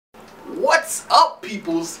What's up,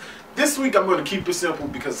 peoples? This week I'm going to keep it simple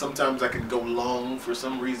because sometimes I can go long for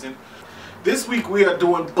some reason. This week we are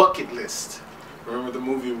doing bucket list. Remember the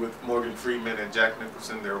movie with Morgan Freeman and Jack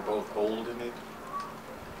Nicholson? They were both old in it.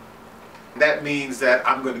 That means that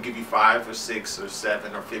I'm going to give you 5 or 6 or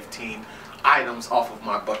 7 or 15 items off of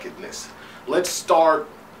my bucket list. Let's start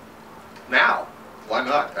now. Why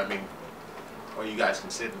not? I mean, or you guys can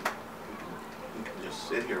sit and we can just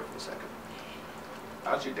sit here for a second.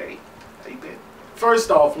 How's your day? How you been?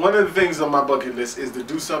 First off, one of the things on my bucket list is to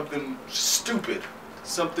do something stupid,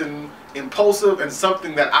 something impulsive, and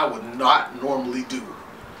something that I would not normally do,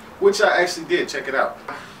 which I actually did. Check it out.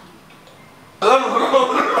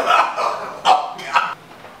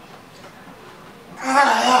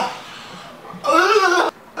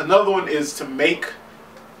 Another one is to make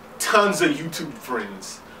tons of YouTube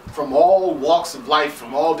friends from all walks of life,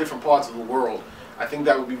 from all different parts of the world. I think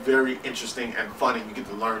that would be very interesting and fun, and you get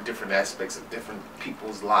to learn different aspects of different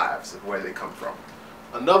people's lives and where they come from.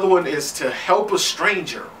 Another one is to help a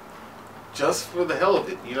stranger, just for the hell of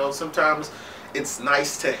it. You know, sometimes it's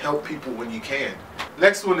nice to help people when you can.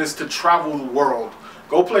 Next one is to travel the world.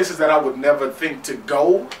 Go places that I would never think to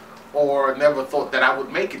go or never thought that I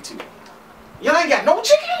would make it to. You ain't got no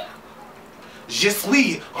chicken? Je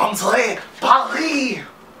suis André Paris.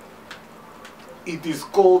 It is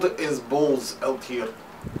cold as balls out here.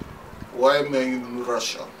 Why am I in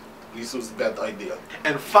Russia? This was a bad idea.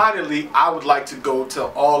 And finally, I would like to go to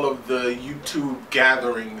all of the YouTube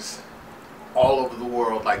gatherings all over the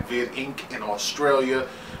world, like Vid Inc. in Australia,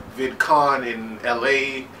 VidCon in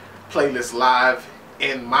LA, Playlist Live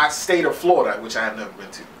in my state of Florida, which I have never been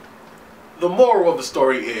to. The moral of the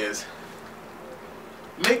story is,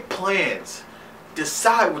 make plans.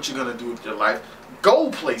 Decide what you're going to do with your life. Go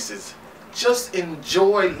places. Just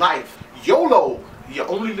enjoy life. YOLO. You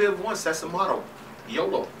only live once. That's the motto.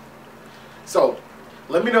 YOLO. So,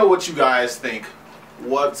 let me know what you guys think.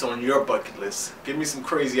 What's on your bucket list? Give me some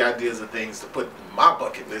crazy ideas of things to put in my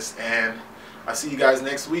bucket list. And I'll see you guys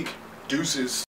next week. Deuces.